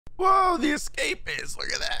Whoa, the escape is.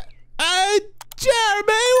 Look at that.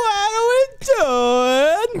 Jeremy, what are we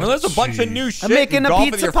doing? Well, there's a bunch of new shit. I'm making a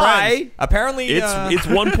pizza pie. Apparently, It's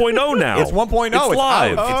 1.0 now. It's 1.0. It's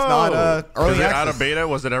live. It's not Is early it access. out of beta?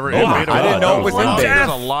 Was it ever Oh in my beta? God. I didn't know it was in beta. There's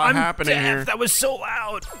a lot happening here. That was so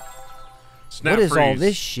loud. Snap What is all freeze.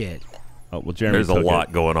 this shit? Oh, well, Jeremy There's a took lot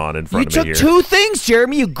it. going on in You front of took me here. 2 things,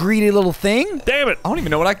 Jeremy, you greedy little thing. Damn it. I don't even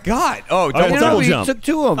know what I got. Oh, Oh, double double You jump. took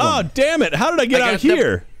 2 of them. Oh, damn it. How did I get out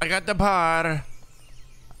here? I got the pod.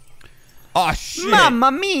 Oh, shit. Mamma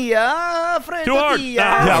mia, Too hard. freddie.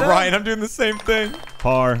 Yeah, Ryan, I'm doing the same thing.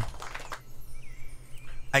 Par.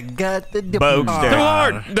 I got the Bogues there. Too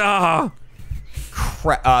hard. Ah.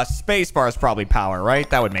 Spacebar is probably power, right?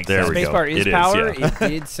 That would make There sense. we go. Spacebar is It is, power. yeah. It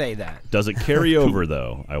did say that. Does it carry over,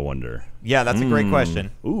 though? I wonder. Yeah, that's a great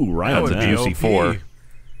question. Ooh, That Ryan's would an be ass. juicy OP.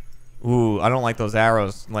 4. Ooh, I don't like those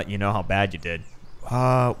arrows. Let you know how bad you did.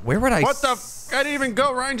 Where would I? What the? I didn't even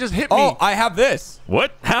go. Ryan just hit me. Oh, I have this.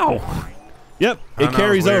 What? How? Yep, I it know,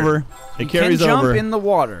 carries weird. over. It You carries can jump over. in the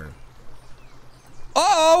water.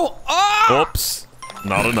 Oh! Oops.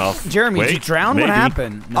 Not enough. Jeremy, did you Wait, drown? maybe. What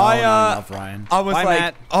happened? No, I, not enough, Ryan. I was Bye, like,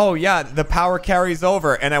 Matt. oh yeah, the power carries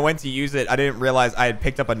over, and I went to use it. I didn't realize I had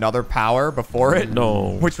picked up another power before it.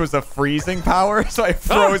 No. Which was a freezing power, so I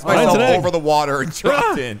froze Ryan's myself an egg. over the water and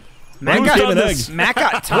dropped in. Matt Who's got, giving eggs? Matt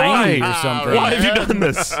got tiny or something. Why have you done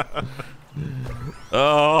this?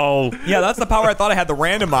 Oh. Yeah, that's the power I thought I had, the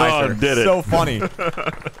randomizer. Oh, did it. So funny. Matt's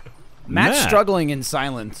Matt. struggling in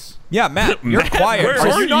silence. Yeah, Matt, you're Matt, quiet. where Are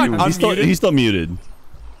are you not you? unmuted? He's still muted.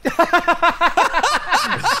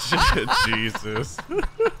 Jesus.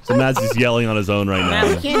 So Matt's just yelling on his own right Matt,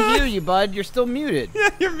 we now. can't hear you, bud. You're still muted. Yeah,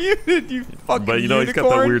 you're muted, you fucking But you know he's got that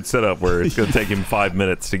unicorn. weird setup where it's going to take him 5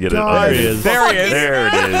 minutes to get it. There he is. There he is. There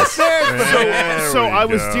it is. So I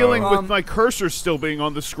was dealing with Um, my cursor still being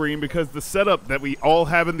on the screen because the setup that we all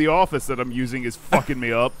have in the office that I'm using is fucking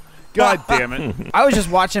me up. God damn it. I was just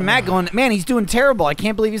watching Matt going, man, he's doing terrible. I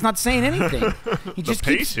can't believe he's not saying anything. He just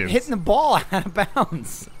keeps patience. hitting the ball out of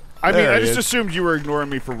bounds. I mean, There I it just is. assumed you were ignoring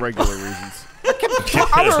me for regular reasons.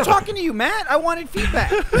 I was talking to you, Matt. I wanted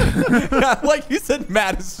feedback. Like you said,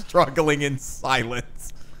 Matt is struggling in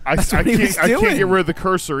silence. I what he was can't doing. get rid of the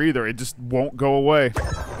cursor either. It just won't go away.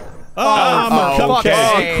 Oh,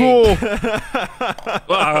 okay. Cool.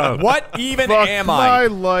 What even Fuck am my I?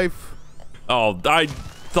 life. Oh, I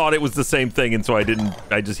thought it was the same thing, and so I didn't.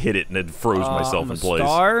 I just hit it and it froze myself I'm in a place.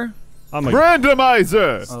 star. I'm a,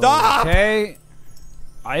 Randomizer. Stop! Okay.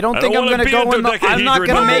 I don't I think don't I'm wanna gonna be go a in the. I'm not dodecahedron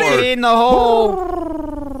gonna make anymore. it in the hole.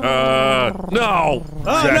 No.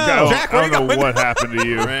 Jack, no. Jack, I where don't you know going? what happened to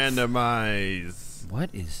you. Randomize. What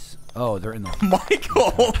is? Oh, they're in the.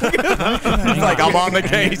 Michael. He's like, I'm on the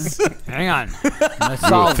case. Hang on. I'm gonna You're a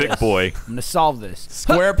solve thick this. boy. I'm gonna solve this.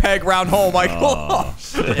 Square peg, round hole, Michael.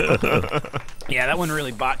 Yeah, that one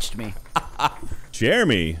really botched me.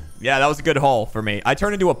 Jeremy. Yeah, that was a good hole for me. I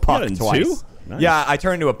turned into a puck Yeah, in twice. 2? Nice. Yeah, I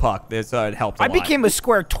turned into a puck. This it helped a I lot. became a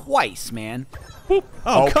square twice, man. Oh,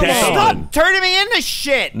 come Okay. on. Stop turning me into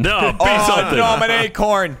shit. No, be Oh, something. no, I'm an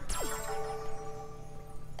acorn.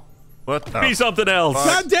 What the? Be something else.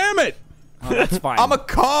 God damn it. Oh, that's fine. I'm a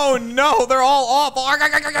cone. No, they're all awful. I've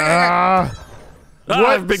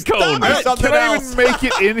been coned. it. Something Can I else. even make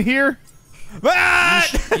it in here?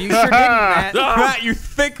 Matt! You sure didn't, Matt. Matt, you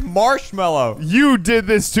thick marshmallow. You did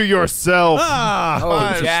this to yourself. Ah. Oh,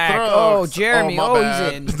 Five Jack. strokes. Oh, Jeremy. my Oh,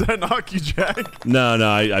 bad. he's in. Did that knock you, Jack? No,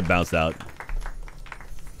 I bounced out.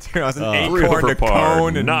 Dude, I was an Three acorn over to par.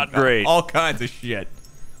 cone and Not great. all kinds of shit.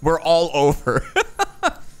 We're all over.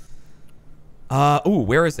 Ooh,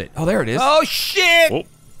 where is it? Oh, there it is. Oh, shit. Oh.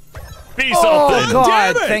 Be Oh, something.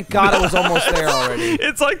 God. Damn it. Thank God it was almost there already.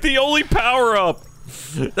 It's like the only power up.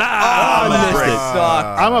 Oh, Ah, this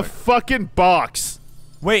sucked. I'm a fucking box.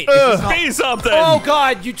 Wait, is this not- be something. Oh,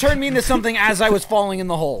 God. You turned me into something as I was falling in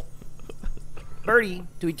the hole. Birdie.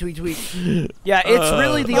 Tweet, tweet, tweet. Yeah, it's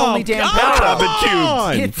really the only damn power up.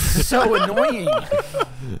 Robin cubes. It's so annoying.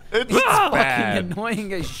 It's Fucking bad.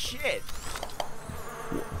 annoying as shit.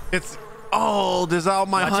 It's does all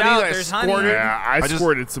my Watch honey out, that I there's honey. squirted? Yeah, I just-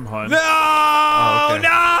 squirted some honey. No! Oh, okay.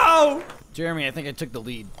 No! Jeremy, I think I took the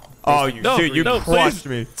lead. Oh, No, dude, you no, crushed please.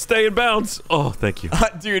 me. Stay in bounds. Oh, thank you.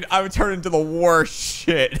 Dude, I would turn into the worst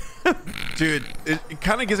shit. Dude, it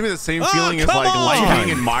kind of gives me the same Oh, feeling as come like on. lightning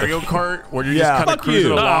in Mario Kart, where you're Yeah. just kind of Fuck cruising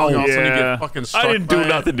you. along, Oh, and all of a sudden you yeah. get fucking struck I didn't by do it.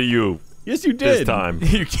 nothing to you Yes, you this did. time.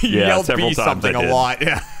 you Yeah, yelled several be times something I a did. lot.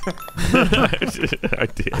 Yeah. I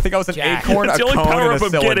did. I think I was an Jack. acorn, It's a the only cone, and power-up a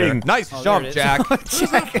I'm cylinder. getting. Nice Oh, jump, there it is. Jack.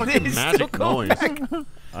 Jack, it is still Magic going noise. back.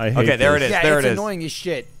 I hate Okay, there it this. is. Yeah, There it's it is. annoying as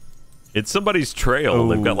shit. It's somebody's trail.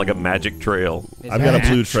 They've got like a magic trail. It's I've got a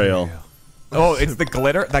bad. blue trail. Oh, it's the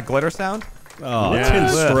glitter. That glitter sound. Oh, Yeah. 10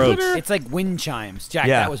 strokes. It's like wind chimes. Jack,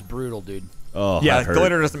 Yeah. that was brutal, dude. Oh, Yeah, that hurt.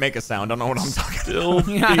 glitter doesn't make a sound. I don't know what I'm talking about.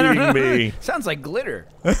 Still I don't know. beating me. Sounds like glitter.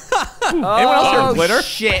 Anyone else hear glitter?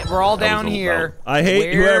 Shit, we're all down was a- here. I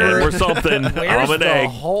hate Where- whoever. We're something. Where's I'm an the egg.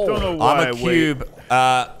 hole? Don't know why. I'm a cube.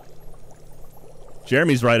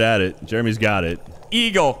 Jeremy's right at it. Jeremy's got it.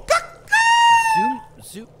 Eagle.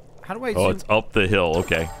 Zoom. How do I Oh, zoom? it's up the hill.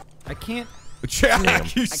 Okay. I can't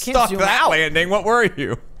Jack, you can't stuck zoom that out. landing. What were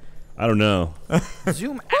you? I don't know.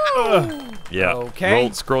 zoom out. Yeah. Okay.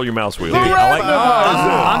 Scroll your mouse wheel. I like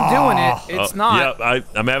I'm doing it. It's not. Yeah,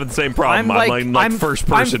 I'm having the same problem. I'm like first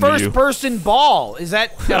person I'm to you. first person ball. Is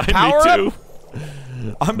that a Me power too. up?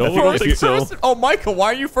 I'm No, the I don't first think so. person. Oh, Michael, why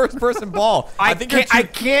are you first person ball? I think you're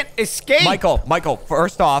can't escape. Michael,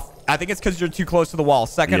 first off, I think it's because you're too close to the wall.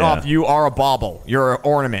 Second Yeah. off, you are a bauble. You're an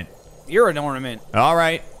ornament. You're an ornament. All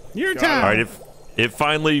right. Your All right, it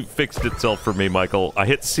finally fixed itself for me, Michael. I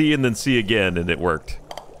hit C and then C again, and it worked.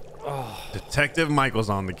 Detective Michael's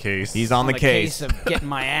on the case. He's on the case. of getting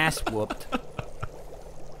my ass whooped.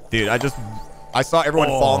 Dude, I saw everyone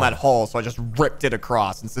fall in that hole, so I just ripped it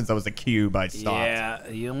across. And since I was a cube, I stopped. Yeah,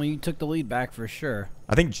 you only took the lead back for sure.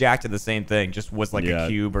 I think Jack did the same thing, just was like Yeah. a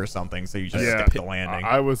cube or something, so you just Yeah. skipped the landing.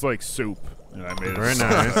 I was like soup, and I made it Very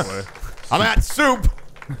that nice. way. I'm at soup.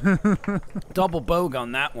 Double bogue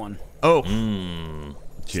on that one. Oh, Starting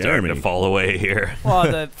Jeremy. to fall away here. Well,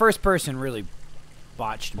 the first person really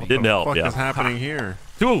botched me. Didn't help. What the Yeah. fuck is happening here?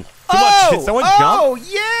 Too much. Did someone Oh,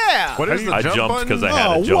 yeah. What is the I jump jumped button? because I had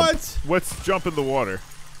Oh, to jump. what? Let's jump in the water.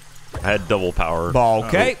 I had double power.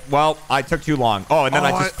 okay. Well, I took too long. Oh, and then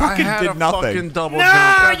I just fucking had did a nothing. fucking double No, jump.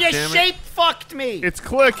 God you damn it. shape fucked me. It's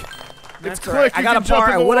click. That's It's all right. click. I You got a can jump bar.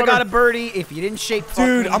 in I the would have water. got a birdie if you didn't shape fuck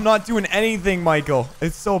Dude, me. I'm not doing anything, Michael.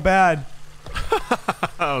 It's so bad.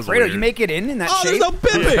 That was Fredo, weird. you make it in that Oh, there's shape? no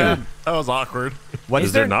pimping. Yeah, that was awkward. What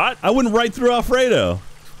Is there not? I went right through Alfredo.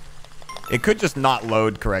 It could just not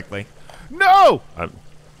load correctly. No!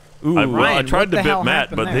 Ooh, I Ryan, tried what to the hell bit Matt,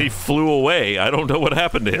 happened but there? he flew away. I don't know what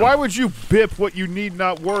happened to him. Why would you bip what you need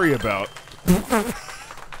not worry about?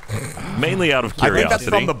 Mainly out of I think that's curiosity.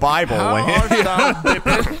 from the Bible. How art thou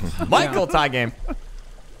dipping? Michael, tie game.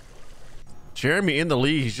 Jeremy in the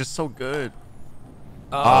league. He's just so good.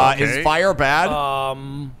 Is Okay. fire bad? well,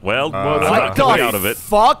 what I'm not the coming out of it.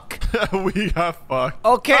 fuck? We got fucked.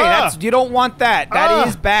 Okay, that's you don't want that. That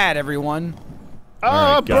is Ah. bad, everyone.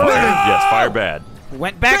 Ah, right, got burn! Yes, fire bad.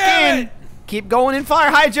 Went back in. Keep going in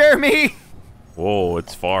fire. Hi, Jeremy. Whoa,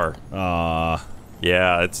 it's far.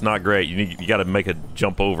 Yeah, it's not great. You got to make a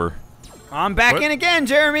jump over. I'm back What? in again,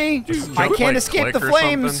 Jeremy. I jump, can't like, escape the click or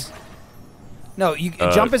flames. something? No, you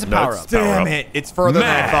jump as a no, power it's up. power Damn up. it. It's further than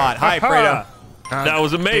I thought. Hi, Fredo. That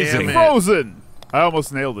was amazing. damn it. Frozen! I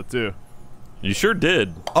almost nailed it, too. You sure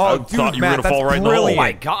did. Oh, I dude, thought you were Matt, gonna fall that's right in the hole. Oh brilliant.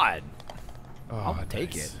 my god. Oh, I'll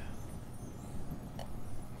take it.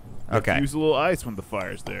 Okay. Use a little ice when the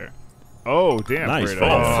fire's there. Oh, damn, Nice,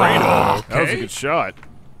 Fredo. Fredo. That was a good shot.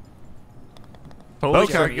 Totally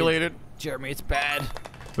Okay. calculated. Jeremy, it's bad.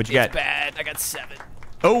 What'd you It's get? bad. I got 7.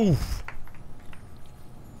 Oh.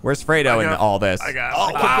 Where's Fredo in got- all this? I got.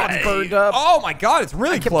 Oh, wow. wow. Getting burned up. Oh my god, it's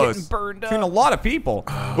really kept close. getting burned Between up. a lot of people.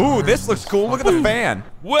 Ooh, this looks cool. Look at the fan.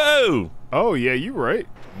 Whoa! Oh, yeah, you're right.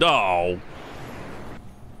 No.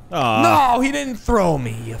 No, he didn't throw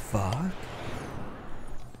me, you fuck.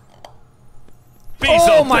 Be Oh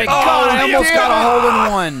something. my god, I almost yeah. got a hole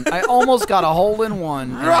in one. I almost got a hole in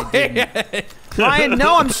one. and I didn't. Ryan,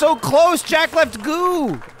 no, I'm so close. Jack left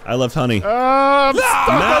goo. I left honey. I'm stuck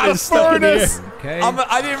Matt on the is stuck in the furnace. air. Okay.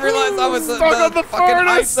 I didn't realize I was Stuck on the fucking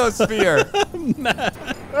furnace. isosphere.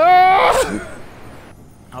 Ah!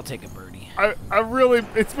 I'll take a birdie. I really,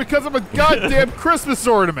 it's because I'm a goddamn Christmas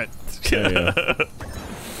ornament. Yeah,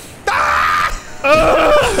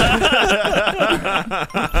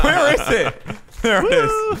 Where is it? There it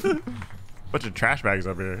is. Bunch of trash bags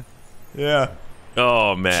up here. Yeah.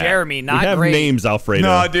 Oh man. Jeremy, We not have great. names, Alfredo.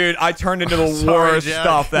 No, dude, I turned into the Sorry, worst Jack.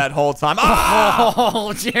 stuff that whole time. Ah!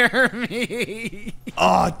 Oh, Jeremy.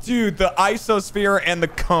 Oh, dude, the isosphere and the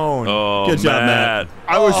cone. Oh, Good job, Matt.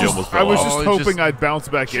 I was You just, almost I was fell just off. hoping Just I'd bounce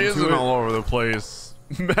back into Chiseling it. all over the place.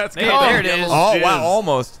 Matt's Hey, got there it is. Oh, jizz. wow,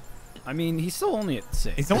 almost. I mean, he's still only at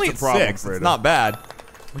 6. He's only a at problem, 6. It's Fredo. not bad.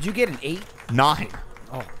 Would you get an 8? 9.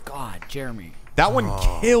 Oh, God, Jeremy. That one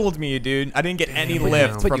killed me, dude. I didn't get any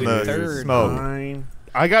lift Put from you in the third. smoke. 9.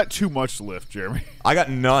 I got too much lift, Jeremy. I got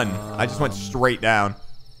none. I just went straight down.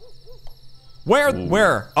 Where?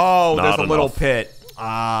 Where? Oh, Not there's a little enough. pit.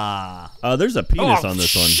 Ah. There's a penis on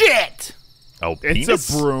this one. Shit! Oh, It's penis?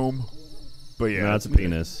 a broom. But yeah. No, it's a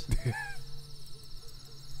penis.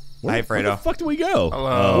 Hi, Where the Fredo. fuck do we go?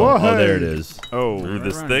 Hello. Oh, there it is. Oh, Through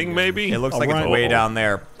this thing, maybe? It looks like Alright. it's way down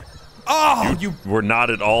there. Oh, you... We're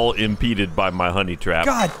not at all impeded by my honey trap.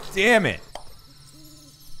 God damn it.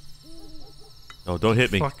 Oh, don't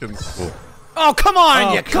hit me. Fucking. Oh, come on,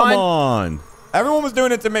 Oh, you come cunt. on. Everyone was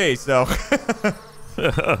doing it to me, so...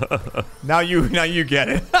 now you get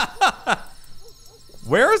it.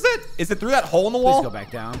 Where is it? Is it through that hole in the Please wall? go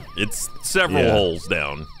back down. It's several Yeah. holes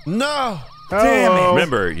down. No. Damn it.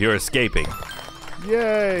 Remember, you're escaping.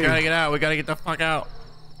 Yay. We gotta get out. We gotta get the fuck out.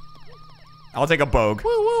 I'll take a bogue.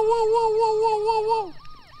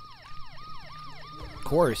 Of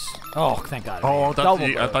course. Oh, thank God. Oh, I Double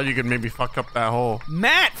I bogue. thought you could maybe fuck up that hole.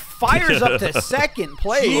 Matt fires up to second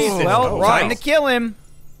place. Jesus Well, Christ. trying to kill him.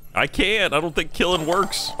 I can't. I don't think killing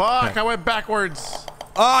works. Fuck! I went backwards.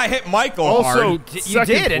 Oh, I hit Michael Also, hard. You second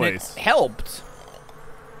did, and place. it helped.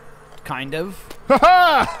 Kind of.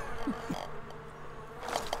 Ha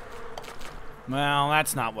Well,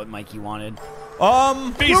 that's not what Mikey wanted.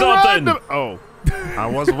 Be something. Oh. I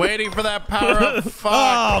was waiting for that power up. Fuck.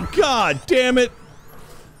 Oh, God damn it.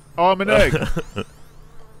 Oh, I'm an egg.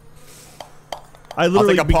 I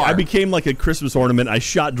literally take a par. I became like a Christmas ornament. I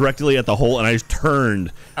shot directly at the hole and I just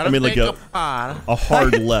turned. I mean, like a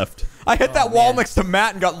hard left. I hit that wall man. next to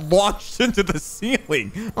Matt and got launched into the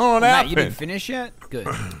ceiling. Oh, what Matt, you didn't happened? finish yet? Good.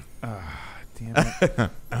 Damn it.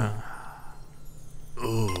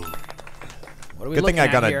 What are we Good thing looking I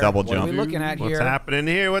at got a here? double What are we jump. looking at What's here? happening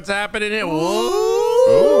here? What's happening here?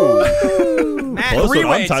 Whoa. Matt, Close.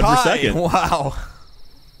 Three-way I'm tied for second. Wow.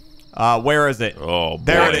 Where is it? Oh, boy.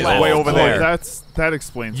 There it is, way over Oh, there. that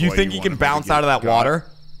explains You why think you can wanted me to bounce get out of that got. water?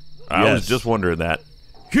 I was Yes. just wondering that.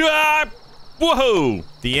 Ah, whoa!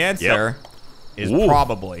 The answer is Ooh.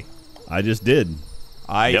 probably. I just did.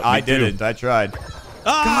 Yep, I me too. didn't. I tried.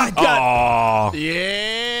 Oh, God. Oh,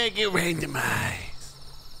 Yeah, get randomized.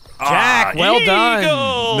 Jack, well done.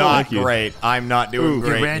 Not Thank you. great. I'm not doing Ooh,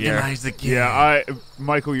 Get great here. randomized again. Yeah,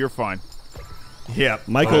 Michael, you're fine. Yep.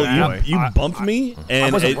 Michael, Oh, you bumped me,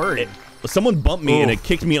 and wasn't worried. someone bumped me, and Ooh. it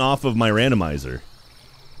kicked me off of my randomizer.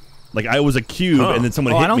 Like I was a cube, and then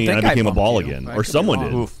someone Oh, I hit don't me, and think I I became a bumped ball you. again, I or could be someone wrong.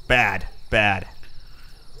 did. Oof. Bad. Bad.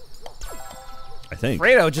 I think.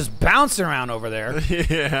 Fredo just bouncing around over there.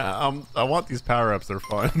 Yeah, I want these power ups. They're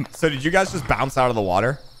fun. So did you guys just bounce out of the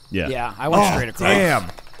water? Yeah. Yeah, I went straight across. Damn.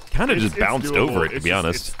 kind of just It's bounced doable. over it, to It's be just-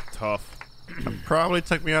 honest. It's tough. Probably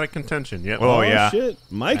took me out of contention. Yep. Oh, yeah. Shit,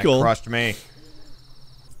 That Michael. crushed me.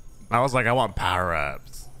 I was like, I want power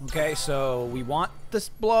ups. Okay, so we want this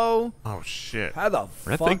blow. Oh shit. How the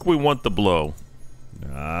I fuck? think we want the blow.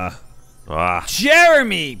 Ah.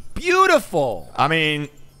 Jeremy, beautiful. I mean,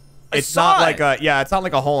 I it's saw not like it. it's not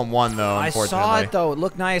like a hole in one though. I Unfortunately. saw it though. It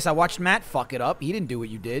looked nice. I watched Matt fuck it up. He didn't do what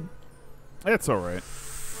you did. That's all right.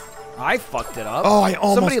 I fucked it up. Oh, I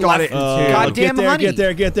almost Somebody got left it in two. Goddamn get there, honey. get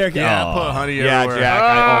there, get there. Yeah, Oh. put honey Yeah, everywhere. Jack.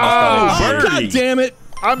 I almost got it. Oh, in two. Birdie. God damn it!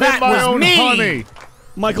 I'm That in my was own me. honey.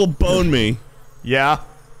 Michael boned me. Yeah.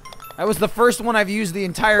 That was the first one I've used the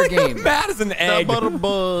entire game. Bad as an egg.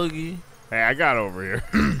 Buggy. Hey, I got over here.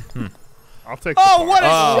 I'll take. Oh, the what a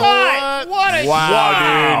part. shot! What a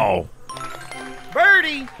Wow, shot!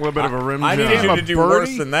 Birdie! A little bit of a rim I job. needed you a to do birdie?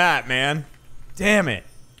 worse than that, man. Damn it.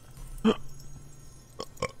 5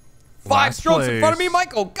 Last strokes in front of place. me,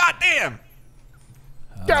 Michael. God damn.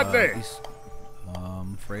 God damn.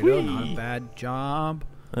 Fredo, not a bad job.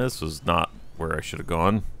 This was not where I should have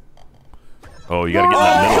gone. Oh, you gotta get in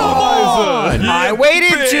that middle. Come on. I waited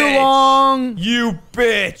too bitch. long. You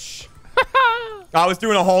bitch. I was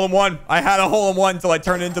doing a hole in one. I had a hole in one until I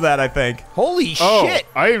turned into that, I think. Holy Oh, shit!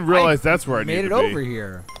 I didn't realize that's where I Made needed it to be. over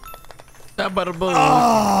here. Oh,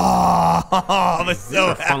 that's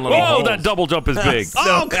so Fun little Whoa, holes. that double jump is big.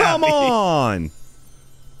 Oh, come on!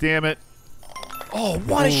 Damn it. Oh,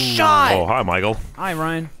 what a shot! Oh, hi, Michael. Hi,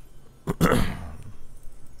 Ryan.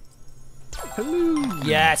 Hello.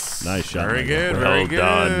 Yes. Nice shot. Very Michael. good. Well Very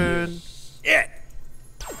done. good.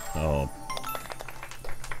 Oh,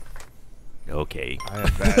 Okay. I had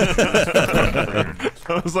that.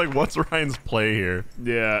 I was like, what's Ryan's play here?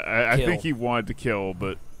 Yeah, I Kill. think he wanted to kill,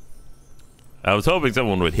 but I was hoping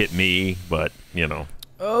someone would hit me, but, you know.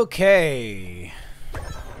 Okay.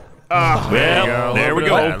 Well, go. there we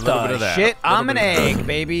Little bit go. of that. Little bit The of that. shit. Little I'm an bit of that. egg,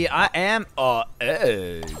 baby. I am a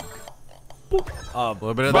egg. A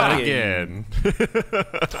little bit of that Fucking- again.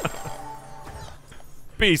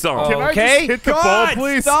 Peace on. can I Okay. just hit the ball, God,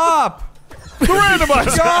 please? stop. The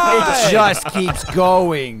randomizer. It just keeps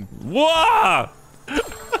going. Whoa!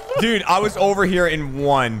 Dude, I was over here in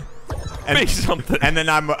one. Be something. And then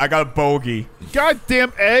I got a bogey.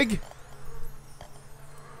 Goddamn egg.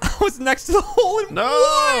 I was next to the hole in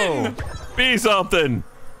No. one. Be something.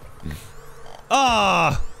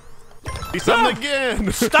 Ah! He something again.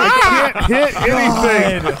 I can't hit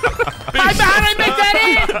anything. How did I make that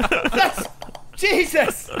in? That's,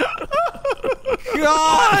 Jesus.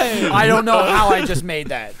 God! I don't know how I just made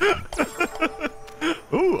that.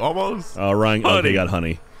 Ooh, almost. Oh, Ryan. Honey. Okay, got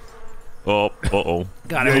honey. Oh, uh-oh.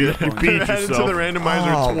 God, Yeah, I you hope beat Head into the yourself.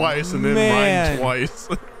 randomizer twice and then man. Ryan twice.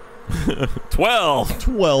 12.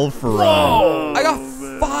 12 for Ryan. I got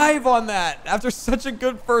 5 on that after such a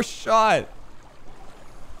good first shot.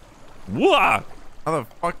 Wah! How the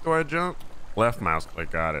fuck do I jump? Left mouse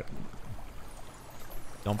click, got it.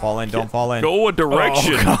 Don't fall in. Don't fall in. Go a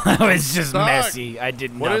direction. that was just Stuck. messy. I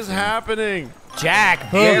did not. What is happening?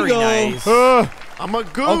 Jack, very go. nice. I'm a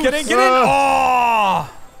goose. Oh, get in. Get in.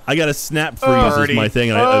 Oh! I got a snap freeze is my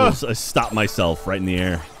thing, and I stopped myself right in the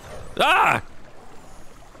air. Ah!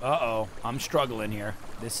 Uh-oh. I'm struggling here.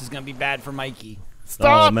 This is going to be bad for Mikey.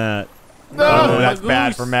 Stop. Oh, Matt. No. Oh, that's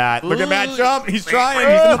bad for Matt. Look at Matt jump. He's trying.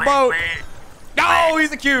 He's in the boat. No,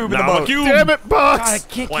 he's a cube in the boat. Damn it, God, I Bucks.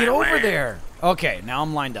 can't get over there. Okay, now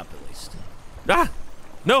I'm lined up at least. Ah!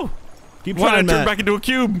 No! Keep Why trying, did I turn Matt. back into a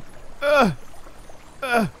cube?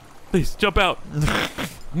 Please, jump out.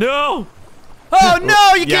 No! Oh,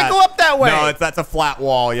 no, you Yeah. can't go up that way. No, that's a flat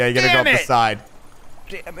wall. Yeah, you gotta go up Damn the it. side.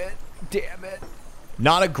 Damn it. Damn it.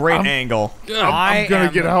 Not a great angle. I'm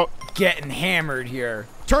gonna get out. Getting hammered here.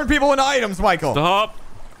 Turn people into items, Michael. Stop.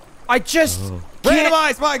 I just can't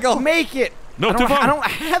Randomize, Michael. make it. No, I too don't, far. I don't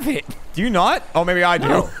have it. Do you not? Oh, maybe I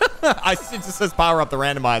do. It just says power up the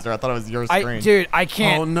randomizer. I thought it was your screen. Dude, I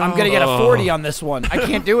can't. Oh, no. I'm going to get a 40 on this one. I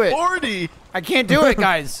can't do it. 40. I can't do it,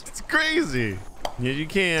 guys. It's crazy. Yeah, you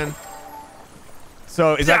can.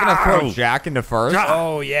 So is that gonna throw Jack into first?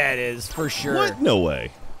 Oh, yeah, it is. For sure. What? No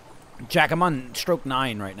way. Jack, I'm on stroke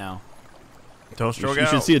 9 right now. Don't stroke You out.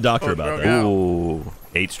 should see a doctor Don't about stroke that. out. Ooh.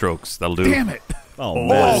 8 strokes. That'll do. Damn it. Oh,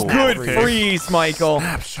 Oh, man. good freeze. freeze, Michael.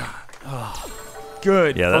 Snapshot.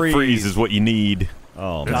 Good Yeah, that freeze. freeze is what you need.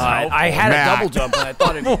 Oh, It's man. helpful. I had Matt. a double jump, and I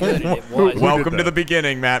thought it'd be good, and it was. Welcome to the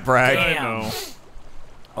beginning, Matt Bragg. Damn. No.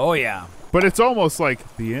 Oh, yeah. But it's almost like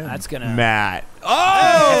the end. That's going to... Matt.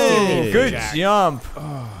 Oh, Hey. good Jack. jump.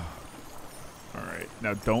 All right.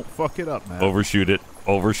 Now don't fuck it up, Matt. Overshoot it.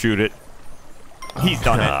 Overshoot it. He's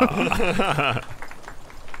done it.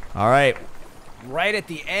 All right. Right at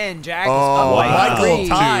the end, Jack is Oh, up by Michael 3.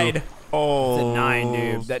 tied. Oh. It's a 9,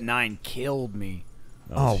 dude. That 9 killed me.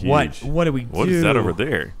 Oh, That's what? huge. What do we do? What is that over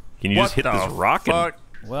there? Can you What just hit the this rock? fuck?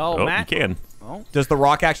 Well, Oh, Matt... you can. Oh, Does the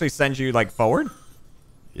rock actually send you like forward?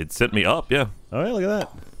 It sent me up, yeah. All right, look at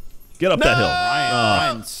that. Get up that hill.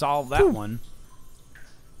 Ryan solved that one.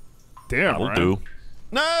 Damn, That'll Ryan. do.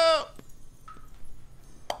 No.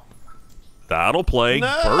 That'll play.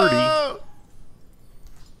 No. Birdie.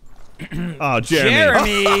 Oh, Jeremy.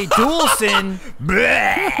 Jeremy Doolson.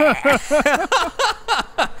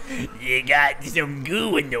 You got some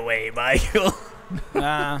goo in the way, Michael.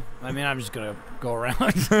 Nah, I mean, I'm just gonna go around.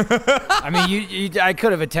 I mean, I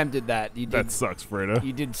could have attempted that. You did. That sucks, Freda.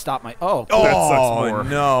 You did stop my. Oh, That sucks Oh, more.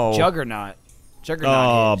 no. Juggernaut. Oh,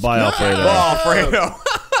 Juggernaut. bye, Alfredo. Oh,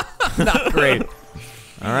 Fredo. Not great.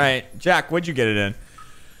 All right. Jack, what'd you get it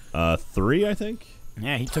in? 3, I think.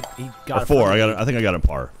 Yeah, he got Or it 4. from- I think I got a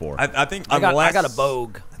par. 4. I think I unless got a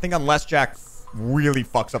bogue. I think unless Jack really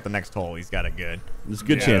fucks up the next hole, he's got it good. There's a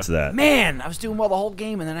good Yeah. chance of that. Man, I was doing well the whole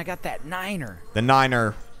game, and then I got that 9er. The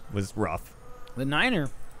niner was rough. The 9er.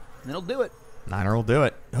 That'll do it. Niner will do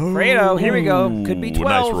it. Fredo, here we go. Could be Ooh,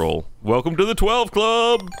 12. Nice roll. Welcome to the 12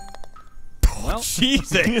 club. Well,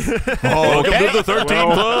 Jesus. Welcome to the 13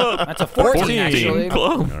 club. that's a 14, actually.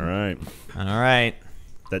 club. All right. All right.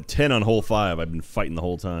 That 10 on hole 5, I've been fighting the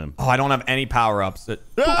whole time. Oh, I don't have any power-ups.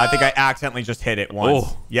 I think I accidentally just hit it once.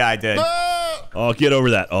 Oh. Yeah, I did. Oh, get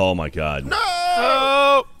over that. Oh, my God.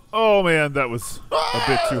 Oh, man, that was a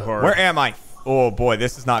bit too hard. Where am I? Oh, boy,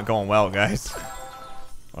 this is not going well, guys.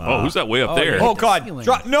 Oh, who's that way up Oh, there? yeah. Oh, the God. ceiling.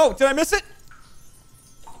 No, did I miss it?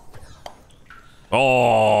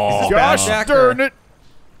 Oh, Gosh Jack, darn it.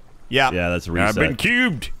 Yeah. Yeah, that's a reset. I've been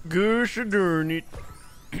cubed. Gosh darn it.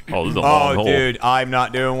 Oh, this is a long Oh, hole. dude, I'm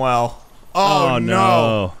not doing well. Oh,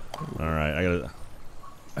 no. All right, I got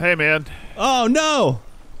to... Hey, man. Oh, no.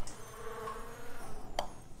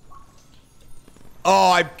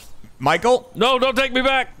 Oh, Michael? No, don't take me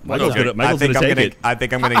back. Michael's Okay. gonna, Michael's I think gonna I'm take gonna. it. I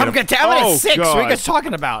think I'm gonna I'm get. at Oh, 6. What are you God. guys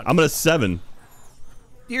talking about? I'm at a 7.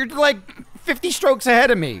 You're like 50 strokes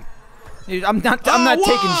ahead of me. Dude, I'm not why?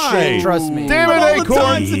 taking shit. Trust me. Damn it, All the Acorn.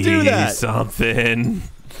 times to do that. Something.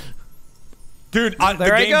 Dude, the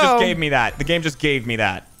There I game just go. gave me that. The game just gave me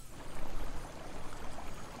that.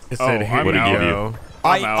 It Oh, said, here I'm we What'd it give go.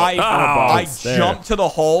 I jumped to the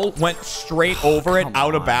hole, went straight over it,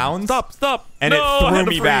 out of bounds. Stop. And No, it I had threw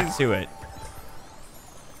me to back freeze. to it.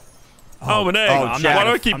 Oh, an egg. Why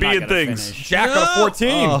do I keep being things? Jack got a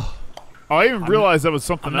 14. Oh, I didn't realize that was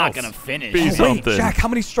something I'm else. not gonna finish. Be Wait, something. Jack, how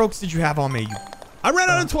many strokes did you have on me? I ran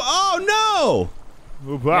out of 12. Oh,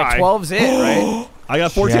 no. Bye. 12's it, right? I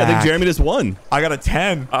got 14. I think Jack. Jeremy just won. I got a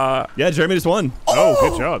 10. Yeah, Jeremy just won. Oh,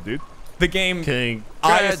 good job, dude. The game,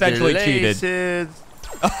 I essentially cheated.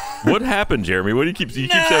 What happened, Jeremy? What do you keep saying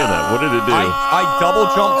that? What did it do? I double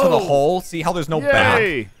jumped to the hole. See how there's no back?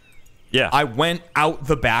 Yay. yeah. I went out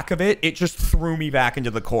the back of it. It just threw me back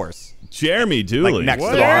into the course. Jeremy Dooley. Like next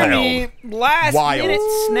to the Jeremy, hole. last Wild. minute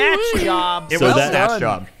snatch job. It So was a that- snatch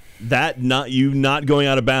job. That not going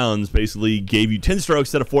out of bounds basically gave you 10 strokes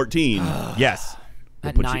instead of 14. Yes.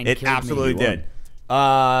 That put you- 9 It killed me. absolutely did.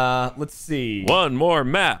 Let's see. One more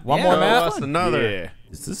map. One more map? That's another. Yeah.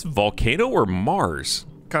 Is this volcano or Mars?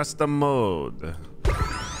 Custom mode.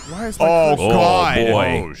 Why is my Oh, cursor- God.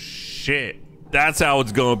 boy. Oh, shit. That's how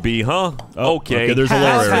it's gonna be, huh? Oh, okay. there's a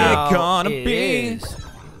How's lower area. it gonna It be? is.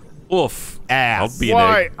 Oof. Ass. I'll be an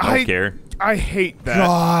Why? egg. I don't care. I hate that.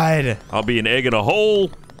 God. I'll be an egg in a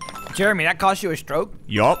hole. Jeremy, that cost you a stroke?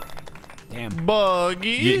 Yup. Damn.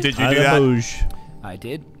 Buggy. Did you do that? Boosh. I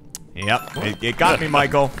did. Yep. It got me,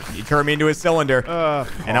 Michael. You turned me into a cylinder.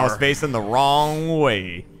 And I was facing the wrong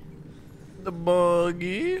way. The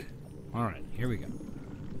buggy. All right, here we go.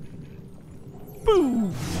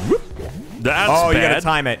 That's Oh, you bad. gotta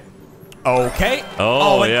time it. Okay.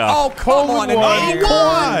 Oh, and- yeah. Oh, come on. An acorn.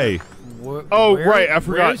 Why? Oh, right. I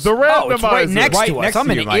forgot. where's- The randomizer. Oh, it's right next Right to us. next I'm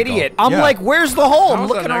to an you, Michael. idiot. I'm Yeah. like, where's the hole? I'm How's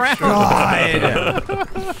looking that around. extra? God.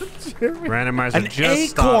 Randomizer An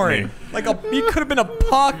just stopped me. acorn. Like it could have been a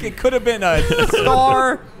puck. It could have been a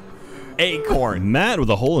star. Acorn. Matt with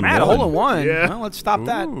a hole in Matt, a one. hole in one. Yeah. Well, let's stop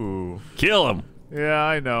that. Ooh. Kill him. Yeah,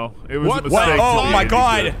 I know. It was What? a mistake. Oh, to my me.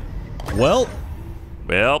 God. Well,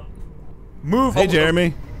 Well, Move. hey,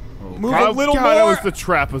 Jeremy. Move Oh, a little God, more. it was the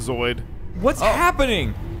trapezoid. What's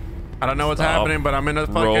happening? I don't know what's happening, but I'm in a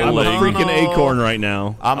fucking rolling. I'm a Rolling. freaking acorn right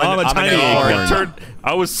now. I'm a an tiny acorn. acorn.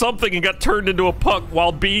 I was something and got turned into a puck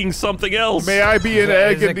while being something else. May I be an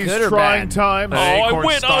egg is in it these good or trying bad? times? Oh, I acorn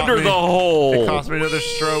went stopped under me. the hole. It cost me another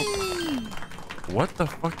stroke. What the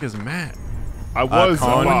fuck is Matt? I was Con-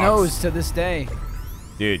 a Who box. knows to this day?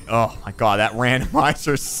 Dude, oh my God, that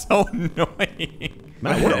randomizer is so annoying.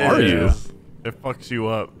 Matt, where are you? It fucks you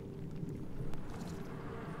up.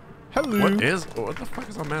 Hello. What the fuck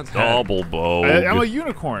is on Matt's head? Double bow. I'm a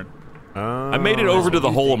unicorn. I made it over to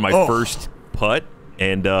the hole in my first putt,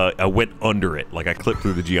 and I went under it. Like I clipped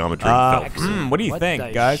through the geometry. and fell. What do you What think,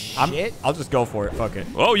 the guys? shit? I'll just go for it. Fuck it.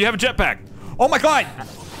 Oh, you have a jetpack. Oh my God.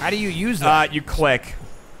 How do you use that? You click.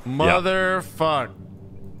 Motherfuck.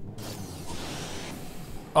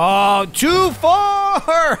 Oh, too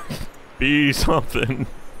far! Be something.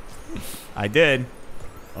 I did.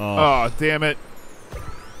 Oh, damn it.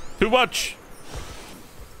 Too much.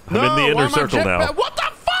 I'm in the inner circle now. What the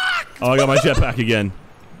fuck? Oh, I got my jetpack again.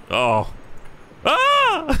 Oh.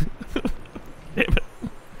 Ah! Damn it.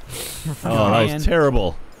 Oh, that Man. was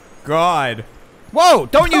terrible. God. Whoa!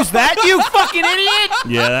 Don't use that, you fucking idiot!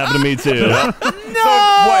 Yeah, that happened to me too. So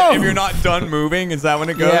what? If you're not done moving, is that when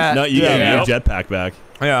it goes? Yeah. No, you Yeah. got your jetpack back.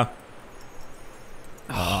 Yeah.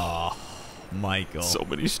 Oh, Michael. So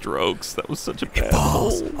many strokes. That was such a bad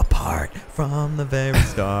falls hole. apart from the very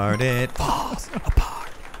start. It falls apart.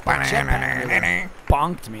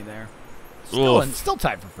 Bonked me there. Still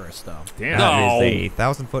tied for first, though. Damn. No. That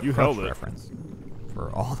is a 1,000-foot You crush held it. reference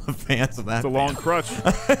for all the fans of that. It's a long crutch.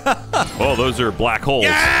 Oh, those are black holes.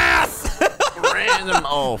 Yes! Random.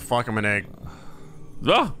 Oh, fuck, I'm an egg.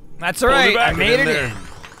 Ah, That's all right. back I made in it there. in.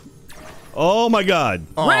 Oh my God.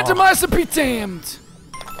 Randomizer be damned.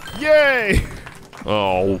 Yay!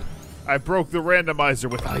 oh. I broke the randomizer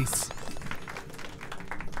with ice.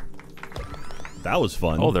 That was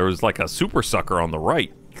fun. Oh, there was like a super sucker on the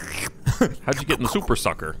right. How'd you get in the super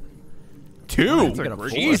sucker? Two.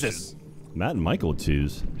 Jesus. Matt and Michael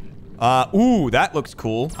twos. Ooh, that looks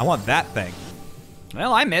cool. I want that thing.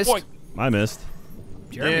 Well, I missed. Boy. I missed.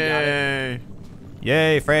 Jeremy got it. Yay.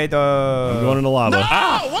 Yay, Fredo. I'm going into lava.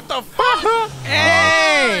 Oh, what the fuck?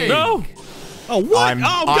 Hey! No. Oh, what? I'm-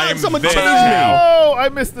 oh, God, I'm someone there chased now. me. Oh, I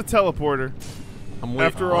missed the teleporter. I'm waiting.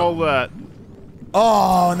 After all that.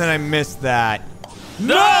 Oh, and then I missed that.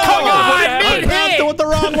 No! Come on, What happened? I went the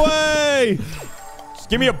wrong way. Just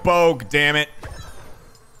give me a bogue, damn it.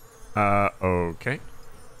 Okay.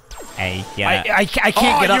 Hey, I can't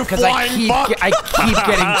Oh, get up you because I flying keep fuck. I keep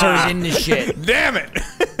getting turned into shit. Damn it.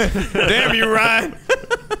 Damn you, Ryan.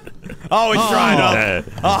 Oh, it's dried up.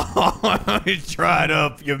 Oh, it's dried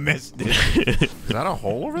up. You missed it. Is that a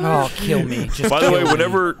hole over there? Oh, kill me. Just By the way, kill me.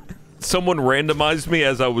 whenever someone randomized me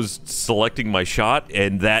as I was selecting my shot,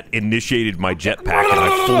 and that initiated my jetpack, and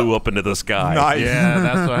I flew up into the sky. Nice. Yeah,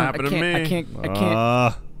 that's what happened to me. I can't.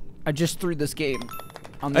 I just threw this game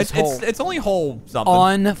on this hole. It's only hole something.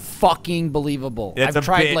 Unfucking believable. It's I've a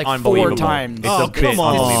tried bit like 4 unbelievable. times. It's a bit come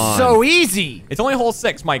on. unbelievable. So easy. It's only hole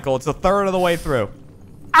 6, Michael. It's a third of the way through.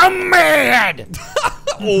 I'm mad.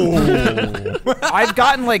 I've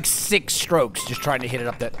gotten like 6 strokes just trying to hit it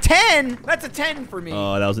up there. 10. That's a 10 for me.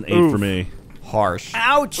 Oh, that was an 8 for me. Harsh.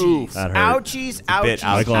 Ouchies. That hurt. Ouchies. bit Ouchies.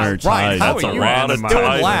 Michael and I are Ryan, tied. how That's are a you lot of still in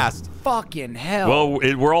ties. last? Fucking hell.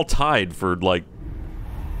 Well, we're all tied for like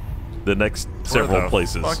the next several Where the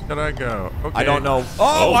places. fuck did I go? Okay. I don't know.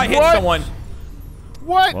 Oh, I hit what? someone.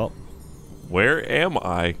 What? Well, Where am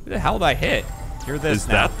I? Who the hell did I hit? You're this Is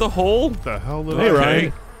now. that the hole? What the hell did hey, I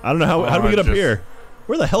Ryan. I don't know how do we I get up just- here?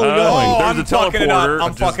 Where the hell are we Oh, going? there's I'm a fucking it up. teleporter.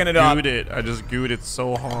 I'm fucking it up. I just gooed it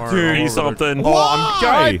so hard. Dude. See all over something? Oh, I'm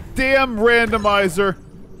God damn randomizer.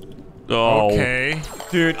 Oh, Okay.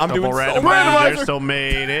 dude. I'm Double doing so randomizer. bad. Still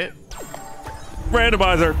made it.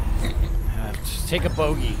 randomizer. Just take a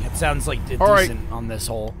bogey. It sounds like decent All right. on this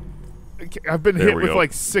hole. I've been There hit we with go.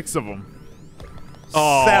 like 6 of them.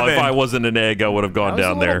 Oh, 7. if I wasn't an egg, I would have gone That was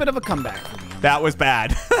down a little there. bit of a comeback for me. That was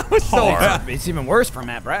bad. That was so bad. It's even worse for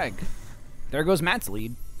Matt Bragg. There goes Matt's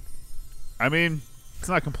lead. I mean, it's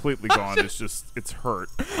not completely gone. It's hurt.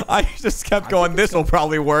 I just kept going, this will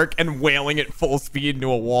probably work, and wailing at full speed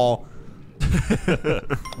into a wall. Ooh,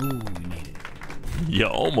 we made it. You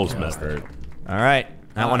almost messed it. All right.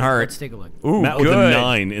 That one hurt. Let's take a look. Ooh, Matt with a good.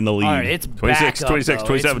 9 in the lead. All right, it's 26, back 26, up,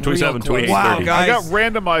 27, though. It's 27, real close. 28, Wow, 30. guys. I got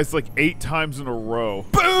randomized like 8 times in a row.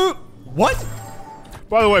 Boo! What?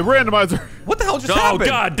 By the way, randomizer. What the hell just Oh, happened?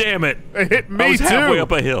 God damn it. It hit I me was too. halfway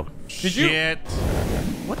up a hill. Did you? Shit.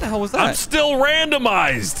 What the hell was I'm that? still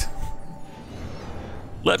randomized.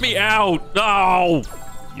 Let me out. No.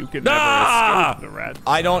 You can never Ah! escape the rat.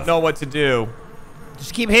 I don't know what to do.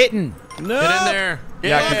 Just keep hitting. No. Get in there. Yeah,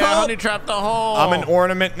 Yeah, can- honey trapped the hole. I'm an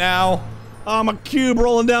ornament now. I'm a cube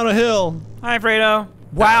rolling down a hill. Hi, Fredo.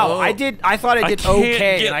 Wow, Oh. I thought I did can't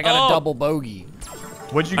okay, get and I got up. a double bogey.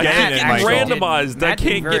 What'd you I get can't in it, get Michael? random- randomized. I Matt did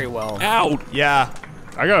can't very get well. out. Yeah.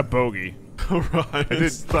 I got a bogey. I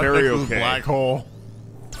did very okay. Black hole.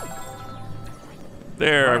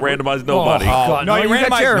 There, I randomized nobody. Oh, God, no, you got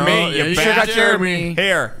randomized Jeremy. me, Yeah, you you bastard. got Jeremy.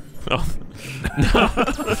 Here. Oh. I'm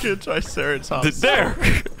gonna try Ceratops. There.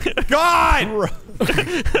 God!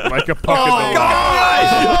 Like a puck Oh, in the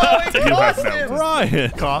God! You have no.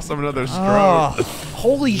 Ryan. Cost him another stroke.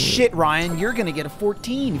 Holy shit, Ryan, you're gonna get a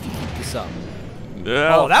 14 if you keep this up.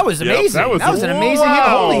 Yeah. Oh, that was amazing. that was an amazing hit.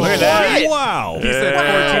 wow. Holy Look at shit. that. Wow. He said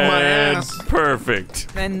 14 my And ass. Perfect.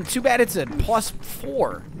 And too bad it's a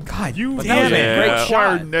 +4. God, You But that was a Yeah. great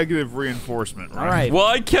required shot. negative reinforcement, right? All right. Well,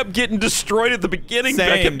 I kept getting destroyed at the beginning. I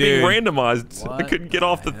Same, kept being dude. randomized. I What couldn't get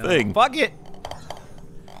off the thing. Fuck it.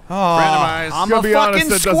 Randomized. I'm To a be honest, fucking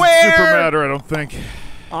that doesn't super square. matter, I don't think.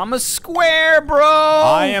 I'm a square, bro.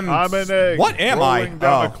 I am. I'm an egg. What am I? rolling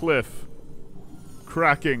down a Oh. cliff.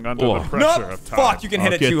 Cracking under Oh. the pressure Nope. of time. Fuck, you can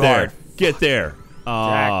hit it Get too there. hard. Get there.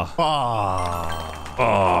 Oh.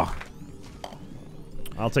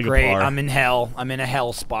 I'll take Great. a par. I'm in hell. I'm in a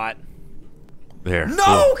hell spot. There.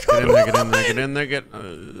 No, Get come in there, get in there, get in there, get.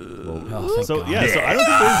 Oh, thank so God. yeah, so I don't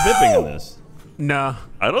think there's bipping in this. Nah.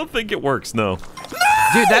 I don't think it works, no.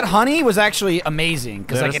 Dude, that honey was actually amazing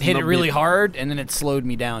because I There's could hit no it really beat. hard and then it slowed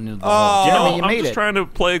me down into the Oh. hole. You know, Jeremy, you I'm made just it. trying to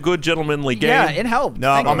play a good gentlemanly game. Yeah, it helped.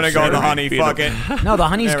 No, I'm Thank gonna you. go with the Jeremy, honey. beat Fuck him. it. No, the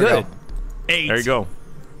honey's There we good. go. 8. There you go.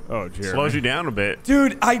 Oh, Jeremy. Slows you down a bit.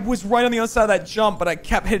 Dude, I was right on the other side of that jump, but I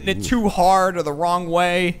kept hitting it too hard or the wrong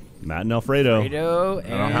way. Matt and Alfredo. Fredo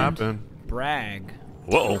That'll and happen. Bragg.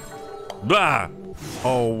 Whoa. Ah.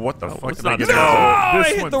 Oh, what the fuck it's did I not get good. into? I This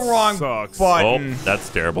hit one the wrong sucks. Oh, button. that's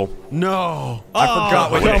terrible. No. I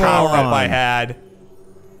forgot what come power up on. I had.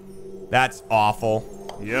 That's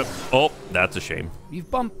awful. Yep. Oh, that's a shame.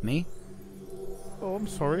 You've bumped me. Oh, I'm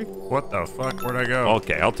sorry. What the fuck? Where'd I go?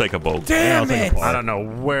 Okay, I'll take a boat. Damn it! I don't know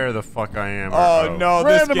where the fuck I am. Oh no,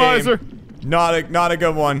 this Randomizer. game. Not a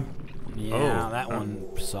good one. Yeah, that one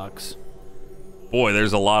sucks. Boy,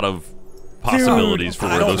 there's a lot of possibilities for I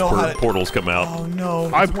where don't those know how to- portals come out. Oh no,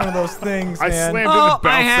 it's I- one of those things, I man. slammed it Oh, and bounced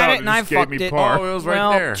I had out it and I just gave fucked me it. par. Oh, it was right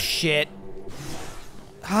well, there. shit.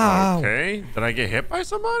 How? Okay. Did I get hit by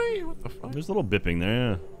somebody? What the fuck? There's a little bipping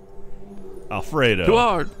there. Yeah. Alfredo. Too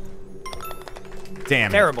hard.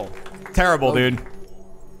 Damn it. Terrible. Terrible, dude.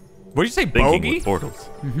 What did you say, Thinking bogey? with portals.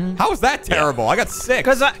 How is that terrible? I got 6.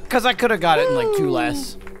 Cause I could have got it in like 2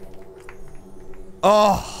 less.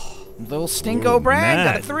 Oh, Little Stinko Brad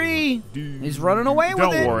got a Matt. 3. He's running away with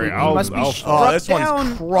Don't it. worry, He I'll- must be I'll- struck Oh, this down.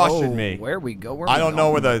 one's crushing me. Where we go? I don't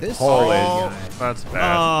know where the hole is. Oh, that's bad.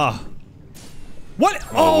 Ah. What?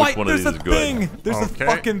 Oh, which one of there's these a is good? thing. There's Okay. a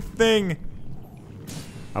fucking thing.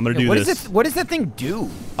 I'm gonna do What this. what does that thing do?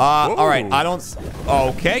 All right, I don't.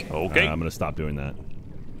 Okay. Okay. I'm gonna stop doing that.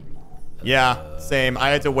 Yeah, same. I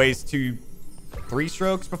had to waste 3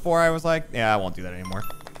 strokes before I was like, yeah, I won't do that anymore.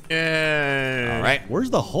 Yay. All right. Where's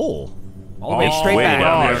the hole? All the way straight way back.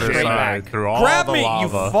 down the Oh, other straight side, back. through all Grab the me, lava.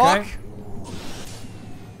 you fuck. Okay.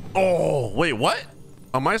 Oh, wait, what?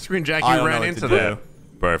 On my screen, Jack, I you don't know ran what into to that. do.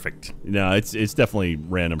 Perfect. No, it's definitely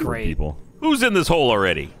random for Great. people. Who's in this hole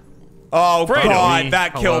already? Oh Fredo. god, Me.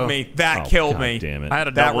 that Hello. killed me. That Oh, killed God me. damn it. I had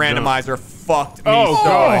a That double jump. randomizer fucked me Oh, so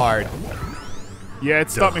God. hard. Yeah,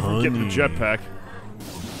 it stopped me from getting the jetpack.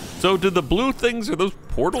 So did the blue things, are those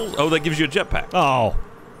portals? Oh, that gives you a jetpack. Oh.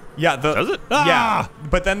 Yeah, Does it? Yeah,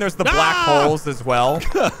 but then there's the black Ah! holes as well,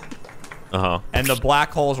 Uh-huh. and the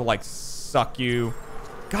black holes will like suck you.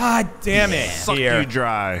 God damn it! Suck Here. you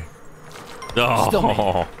dry. Still me.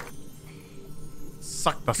 Oh.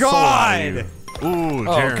 Suck the soul out of you. God! Ooh,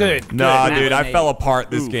 Oh, Jared. good. Nah, good. dude, I Matt fell with apart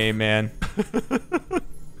this Ooh. game, man.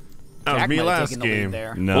 That was Jack me might have last taken the lead game.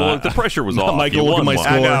 there. No. Well, the pressure was off. Michael, You look at won my one.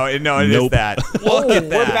 score. I know, no, it is Nope. that. Oh, Look at we're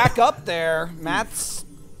that. back up there. Matt's.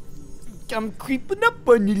 I'm creeping up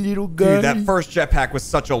on you, little guy. Dude, that first jetpack was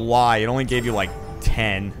such a lie. It only gave you like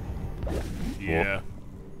 10. Yeah.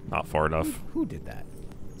 Not far enough. Who did that?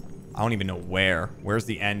 I don't even know where. Where's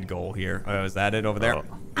the end goal here? Oh, is that it over there?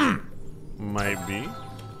 Might be.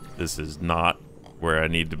 This is not where I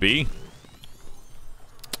need to be.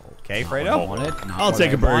 Okay, Fredo. Want it? Not I'll what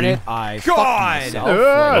take I a birdie. wanted. I fucked God! myself Ugh. like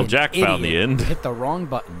Well, an Jack found the idiot. end. Hit the wrong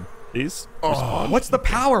button. These? What's the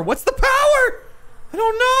power? What's the power? I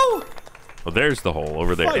don't know. Oh, there's the hole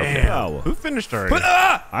over there. Okay. Damn. Wow. Who finished already? But,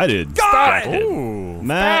 I did. Jack God! did. Ooh.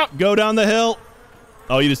 Matt, go down the hill.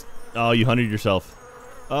 Oh, you hunted yourself.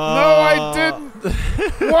 No, I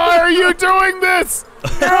didn't. Why are you doing this?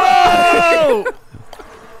 No!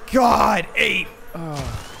 God, 8.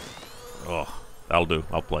 Oh, that'll do.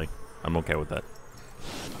 I'll play. I'm okay with that.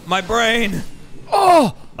 My brain.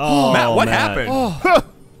 Oh, Matt, what Matt. happened?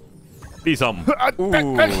 Be something.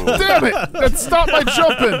 Damn it! That stopped my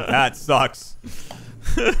jumping. That sucks.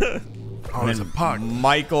 Oh, it's a puck.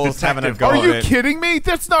 Michael's having a Detective. go Are at you it. kidding me?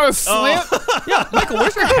 That's not a slant. Michael,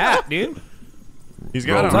 where's your hat, dude? He's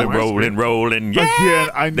got it on Rolling, my rolling, screen. rolling. Yeah. Again,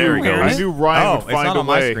 I knew. There he goes. I knew Ryan Oh, would it's find not a on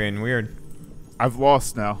my way. screen. Weird. I've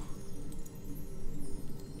lost now.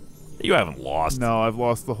 You haven't lost. No, I've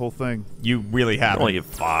lost the whole thing. You really You have. only hit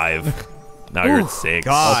 5. Now you're at 6.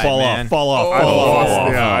 God. fall man. off, fall off, I fall off.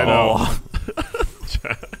 lost. Yeah, I know.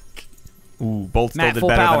 Ooh, Bolt still Matt, did full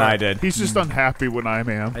better power. than I did. He's just unhappy when I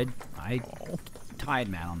am. I tied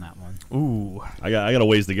Matt on that one. Ooh. I got a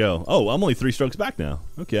ways to go. Oh, I'm only 3 strokes back now.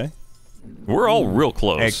 Okay. We're all real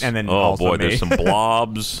close. And then oh also boy, me. there's some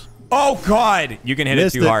blobs. Oh, God. You can hit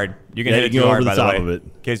Missed it too it. hard. You can Yeah, hit you it can too go hard, over by the the top way. of it.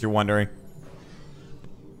 In case you're wondering.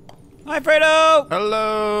 Hi, Fredo.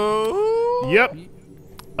 Hello. Yep.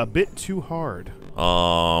 A bit too hard.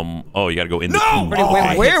 Oh, you got to go in the No! tube. Oh, I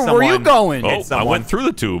hit Where were you someone. going? Oh, hit I someone. went through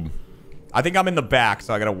the tube. I think I'm in the back,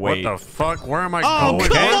 so I gotta What wait. the fuck? Where am I Oh, going? come Where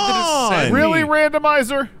did it on! send Really, me?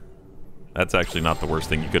 randomizer? That's actually not the worst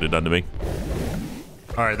thing you could have done to me.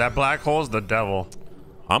 All right, that black hole's the devil.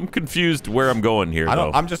 I'm confused where I'm going here, I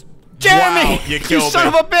don't. though. I'm just. Jeremy! Wow, you You killed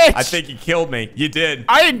son me. of a bitch! I think you killed me. You did.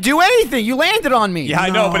 I didn't do anything. You landed on me. Yeah, I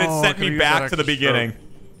know, but it No, sent could've me used back that to the extra beginning.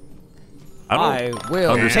 I I don't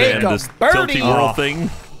will understand take a this birdie. tilty whirl thing.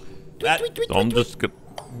 That, So I'm just gonna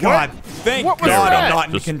God, thank What was God that? I'm not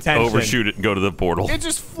in just contention. overshoot it and go to the portal. It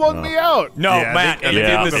just flung me out. No, Yeah, I Matt, think- it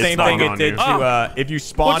yeah, did the it's same not thing it on did you. to, if you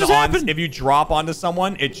spawn just on, happened? if you drop onto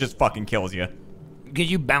someone, it just fucking kills you. Because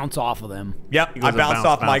you bounce off of them. Yep, It I goes a bounced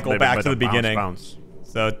off Michael baby, back but to the a bounce, beginning. bounce.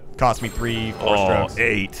 So it cost me 3-4 Oh, strokes.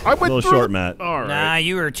 8. I went A little through short, it. Matt. All right. Nah,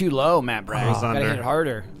 you were too low, Matt Bragg. was Gotta under. hit it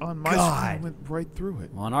harder. On my God. screen, I went right through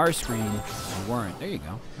it. On our screen, you weren't. There you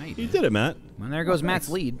go. Now you You did. did it, Matt. Well, there goes Matt's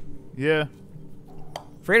lead. Yeah.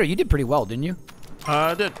 Fredo, you did pretty well, didn't you?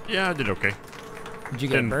 I did okay. Did you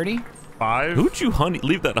get a Didn't- birdie? 5. Who'd you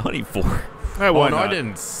leave that honey for? Hey, Oh why no, I not?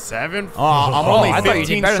 didn't. 7. Oh, I'm only I thought you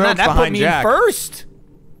 15 did better than that. strokes That put behind me Jack. in first.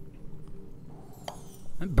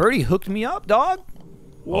 That birdie hooked me up, dog.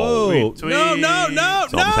 Whoa. sweet, sweet. No, no, no,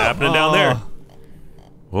 Something's happening down there.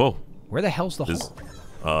 Whoa. Where the hell's the This,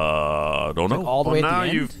 hole? don't know. All the Well, way now at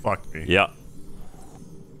the you end? fucked me. Yeah,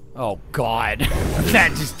 Oh, God.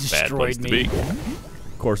 That just bad place destroyed to me. be.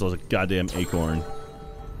 Of course, I was a goddamn acorn.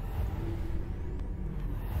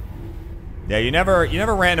 Yeah, you never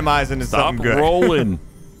randomize into Stop something good. rolling.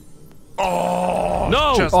 Oh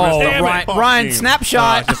No! just Oh, missed it. Ryan,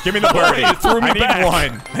 snapshot. Just give me the birdie. It threw me I need back.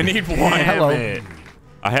 one. I need one. Hello. It.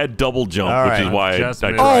 I had double jump, All which right. is why Just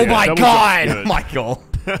I missed. Oh Yeah, my double God. jump. Michael.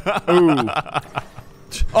 Ooh.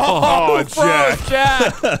 Oh, Jack.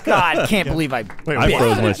 Jack. God, can't believe I. I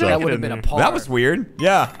froze myself. That would have been a par. That was weird.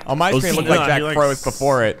 Yeah, on my screen it looked no, like Jack he, like, froze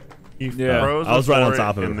before it. Yeah. Froze I was right on before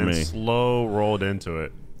top of it and for then me. slow rolled into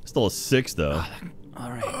it. Still a 6 though.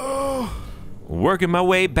 All right. Working my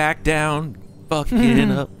way back down,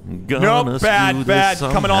 fucking up. Gonna Nope, bad, smooth bad.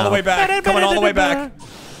 this Coming all the way somehow. back. Coming all the way back.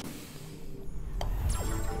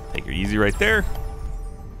 Take her easy right there.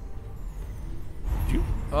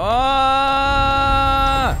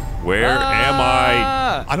 Where am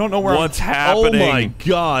I? I don't know where What's Oh happening? my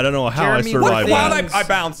god, I don't know how Jeremy, I survived Wow, that. I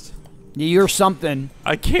bounced. You're something.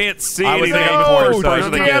 I can't see I was anything. aiming for it, No, so I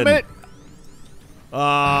damn should've it. did.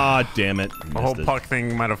 Ah, damn it. The whole Missed it. puck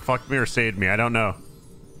thing might have fucked me or saved me. I don't know.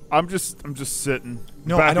 I'm just sitting.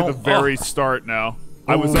 No, Back I at the don't- very start now.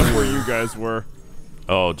 I was up where you guys were.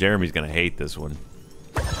 Oh, Jeremy's gonna hate this one.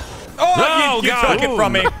 Oh, No, you God. took it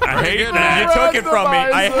from me. I hate You that. took it from me.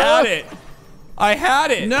 I Randomizer. had it. I had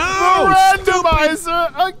it. No! Randomizer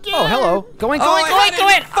again. Oh, hello. Go in, Oh, go in, I go had in, go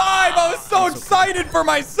it in. 5. I was so excited for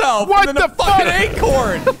myself. What and then the a fucking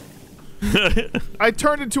acorn. I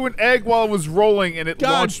turned into an egg while it was rolling, and it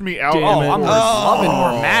God launched me out. damn Oh, it. I'm loving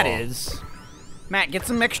where Matt is. Matt, get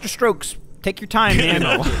some extra strokes. Take your time, man.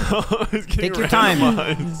 Take your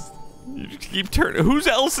time. You just keep turning. Whose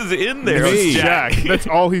else is in there? Me. It's Jack. That's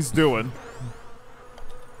all he's doing.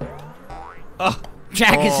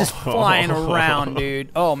 Jack is just flying around, dude.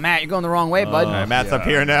 Oh, Matt, you're going the wrong way, bud. All right, Matt's up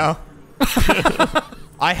here now.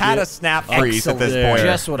 I had a snap freeze at this Excellent. point.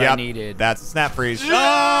 Just what I Yep, needed. That's a snap freeze.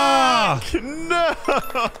 No!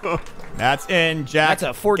 That's in, Jack. That's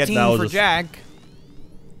a 14 That was for a- Jack.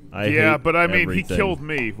 I Yeah, hate but I mean, everything. he killed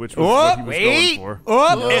me, which was what he was Wait. going for.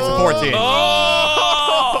 Oh, it's a 14.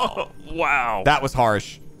 Oh! Wow. That was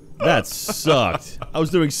harsh. That sucked. I was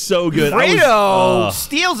doing so good. Fredo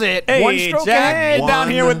steals it. Hey, One stroke Jack, ahead. get down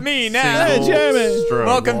here with me now. single Jeremy. stroke.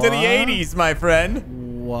 Welcome to the 80s, my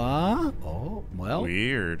friend. What? Oh, well.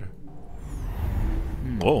 Weird.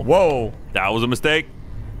 Whoa. Whoa. That was a mistake.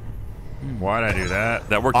 Why'd I do that?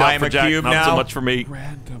 That worked I out am for a Jack. cube Not so now. much for me.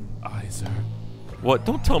 Randomizer. What?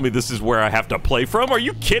 Don't tell me this is where I have to play from. Are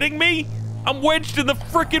you kidding me? I'm wedged in the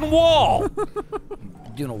frickin' wall.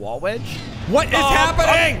 Doing a wall wedge? What is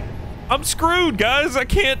happening? I'm screwed, guys. I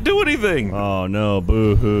can't do anything. Oh no,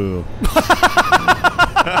 boo hoo.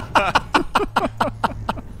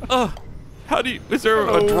 How do you? Is there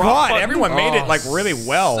a drop God, button? everyone made it like really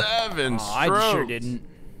well. 7 Oh, I strokes. sure didn't.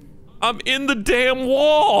 I'm in the damn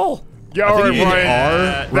wall. Yeah, all right, you hit Ryan.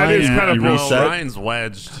 R. That is Ryan, kind of you bullshit. reset? Ryan's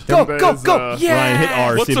wedged. Go, That go, is, go. Yeah. Ryan, hit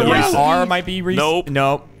R. What's See if the it reason? resets. R might be Nope.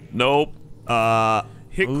 Nope. Nope.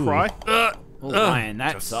 Hit cry. Oh, Ryan,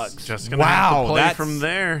 that sucks. Just gonna Wow, have to play that's- from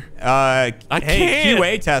there. I I hey, can't.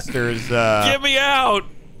 QA testers. Get me out.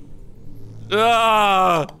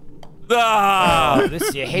 Ah. Ah.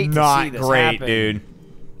 This you hate to see Not this great, happen. dude.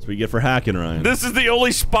 That's what you get for hacking, Ryan. This is the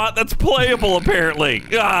only spot that's playable, apparently.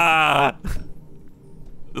 Ah.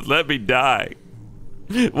 Just let me die.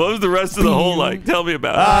 What was the rest of the hole like? Tell me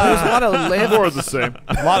about There's a lot of live. More of the same.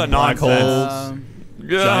 A lot of Black nonsense. holes, it.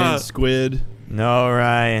 giant squid. No,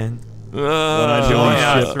 Ryan. Ah. Join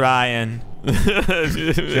shit. us, Ryan.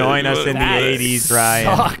 Join us in the That 80s,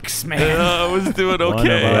 Ryan. Sucks, man. I was doing One of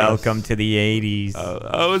okay. us. Welcome to the 80s.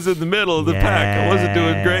 I was in the middle of the pack. I wasn't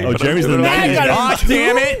doing great. Oh, but I Jeremy's was in the doing middle. okay. God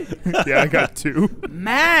damn it! Yeah, I got 2.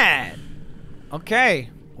 Man. Okay.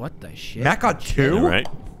 What the shit? Matt got 2? All right.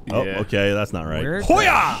 Oh, Yeah. okay, that's not right. Where's Hoya!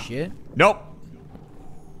 that shit? Nope.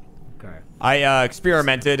 Okay. I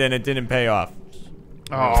experimented and it didn't pay off.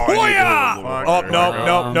 Oh, I need to Hoya! look Oh, right nope,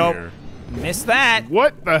 now. nope, nope. Missed that.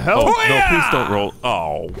 What the hell? Oh, no, please don't roll.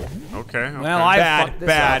 Oh. Okay. Well, I Bad, fucked this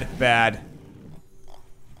bad, up. bad.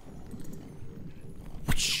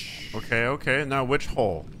 Okay. Now which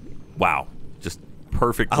hole? Wow. Just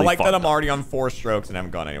perfectly I like that fucked I'm up. already on 4 strokes and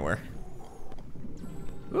haven't gone anywhere.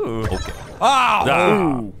 Ooh. Okay. Oh!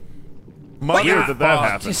 Ah. Weird that that You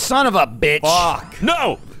happened. son of a bitch. Fuck.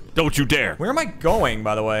 No! Don't you dare. Where am I going,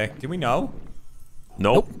 by the way? Do we know?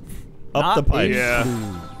 Nope. Up Not the pipe.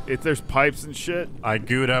 Yeah. If there's pipes and shit, I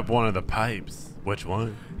gooed up one of the pipes. Which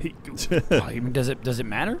one? he, I mean, does it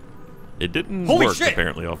matter? It didn't Holy work, shit.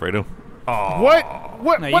 apparently, Alfredo. what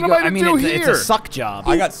No, am I to do it's here? a suck job.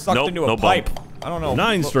 I got sucked Nope, into a no pipe. bump. I don't know.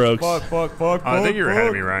 9 strokes. Fuck. I think you're ahead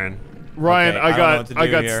of me, Ryan. Ryan, Okay, I don't know what to I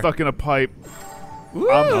do got here. stuck in a pipe.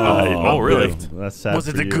 Oh, really? That's sad Was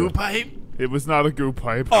it for the you. goo pipe? It was not a goo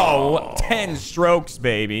pipe. Oh, 10 strokes,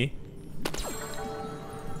 baby.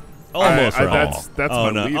 Almost right. That's Oh,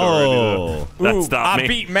 my no. lead already. That Ooh, stopped I me.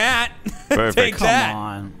 beat Matt. Perfect. Take Come that.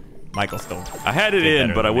 on. Michael still. I had it Did in,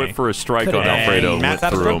 better but I than went me. for a strike Could've on done it. Alfredo. Hey, Matt's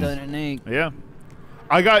Went had a through stroke. him. Yeah.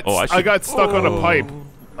 I got Oh, I got stuck on a Oh. pipe,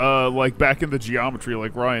 like back in the geometry,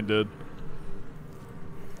 like Ryan did.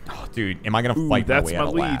 Oh, dude, am I gonna fight my that's way my out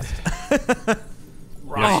of lead. last?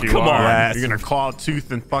 Yes, you come are. on. Yes. You're gonna claw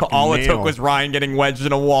tooth and fucking All it nail. took was Ryan getting wedged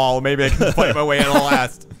in a wall. Maybe I can fight my way out of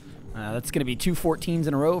last. That's going to be 2 14s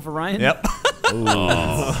in a row for Ryan. Yep.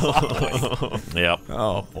 Yep.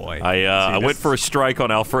 Oh boy. I went for a strike on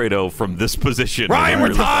Alfredo from this position. Ryan, and we're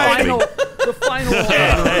it really tied! cost me. The final.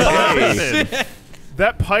 Hey,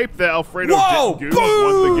 That pipe that Alfredo Whoa! didn't do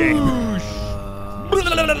won the game.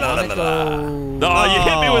 Oh, you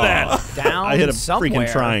hit me with that. Down I hit a somewhere.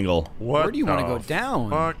 freaking triangle. what Where do you want to the go down?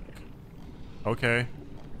 Fuck. Okay.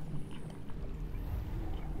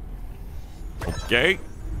 Okay.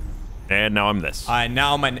 And now I'm this.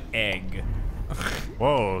 Now I'm an egg.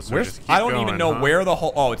 Whoa. So Where's? just keep I don't going, even know huh? where the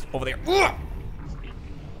hole. Oh, it's over there. Ugh!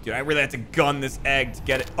 Dude, I really had to gun this egg to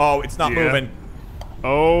get it. Oh, it's not Yeah. moving.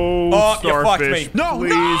 Oh, Oh, you fucked starfish. me. No, please.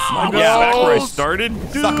 no! I was back where I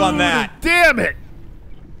started. Suck on that. Damn it!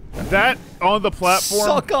 That on the platform.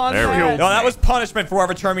 Suck on There we that. go. No, that was punishment for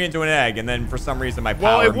whoever turned me into an egg, and then for some reason my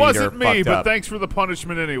Well, power it wasn't meter me, fucked but up. thanks for the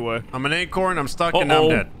punishment anyway. I'm an acorn. I'm stuck and I'm Uh-oh.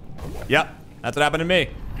 dead. Yep, that's what happened to me.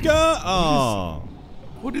 Oh.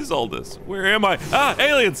 What is all this? Where am I? Ah,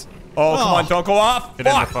 aliens! Oh, come on, don't go off. Get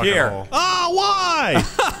in the Fuck fucking here. hole. Oh, why?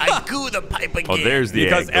 I goo the pipe again. Oh, there's the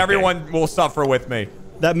Because egg. Okay. everyone will suffer with me.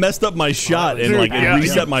 That messed up my shot and Dude, like yeah, it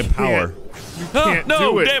reset you my power. Can't no,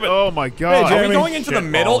 do it. damn it. Oh my god. Are we going into the Shit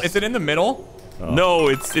middle? balls. Is it in the middle? No,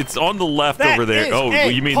 it's on the left That over there. is Oh, a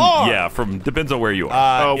you mean hard. yeah? From depends on where you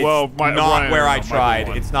are. Oh, well, it's my- not Ryan, where I Michael tried.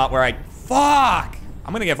 won. It's not where I. Fuck!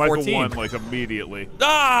 I'm gonna get Michael 14. won like immediately.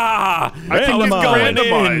 Ah! I think it's Randomized.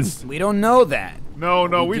 randomized. We don't know that.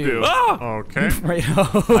 No, we do. do. Ah! Okay. Right.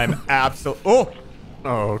 I'm absolutely. Oh!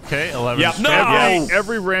 Okay. 11. Yep. No!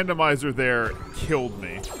 Every randomizer there killed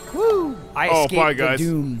me. Woo! I Oh, escaped bye, the guys.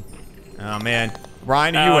 doom. Oh man,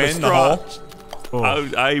 Ryan, are you Out of in the straw.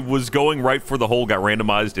 hole? I was going right for the hole, got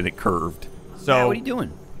randomized, and it curved. So Matt, what are you doing?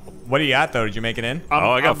 what are you at though? Did you make it in?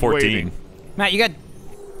 I got I'm 14. waiting. Matt, you got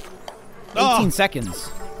 18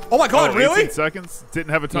 seconds. Oh my god, Oh, really? 18 seconds?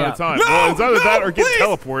 Didn't have a ton Yeah. of time. No, well, it's either no, that or get please.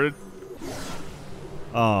 teleported.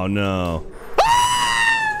 Oh no.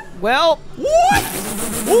 Well, What?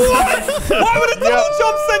 What? Why would a double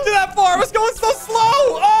jump send you that far? I was going so slow.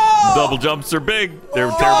 Oh! Double jumps are big. They're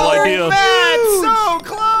a terrible Oh, idea. Matt, so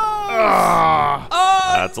close.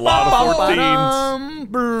 Ah. That's a lot of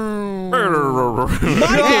 14s. boom. Man, Man,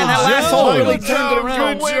 that last hole really Good turned it job,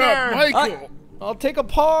 around. good job, Michael. I'll take a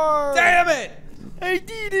par. Damn it! I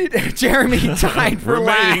did it. Jeremy tied for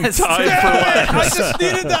Remaining last. time for Damn it! I last. just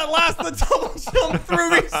needed that last. The double jump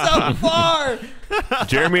threw me so far.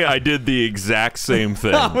 Jeremy, I did the exact same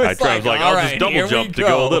thing. I was like, I'll all just right, double here we jump to go.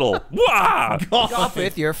 go a little. Wah! Off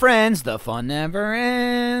with your friends. The fun never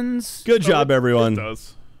ends. Good job, It everyone.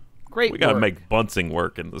 does. Great We gotta work. make bunting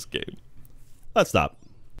work in this game. Let's stop.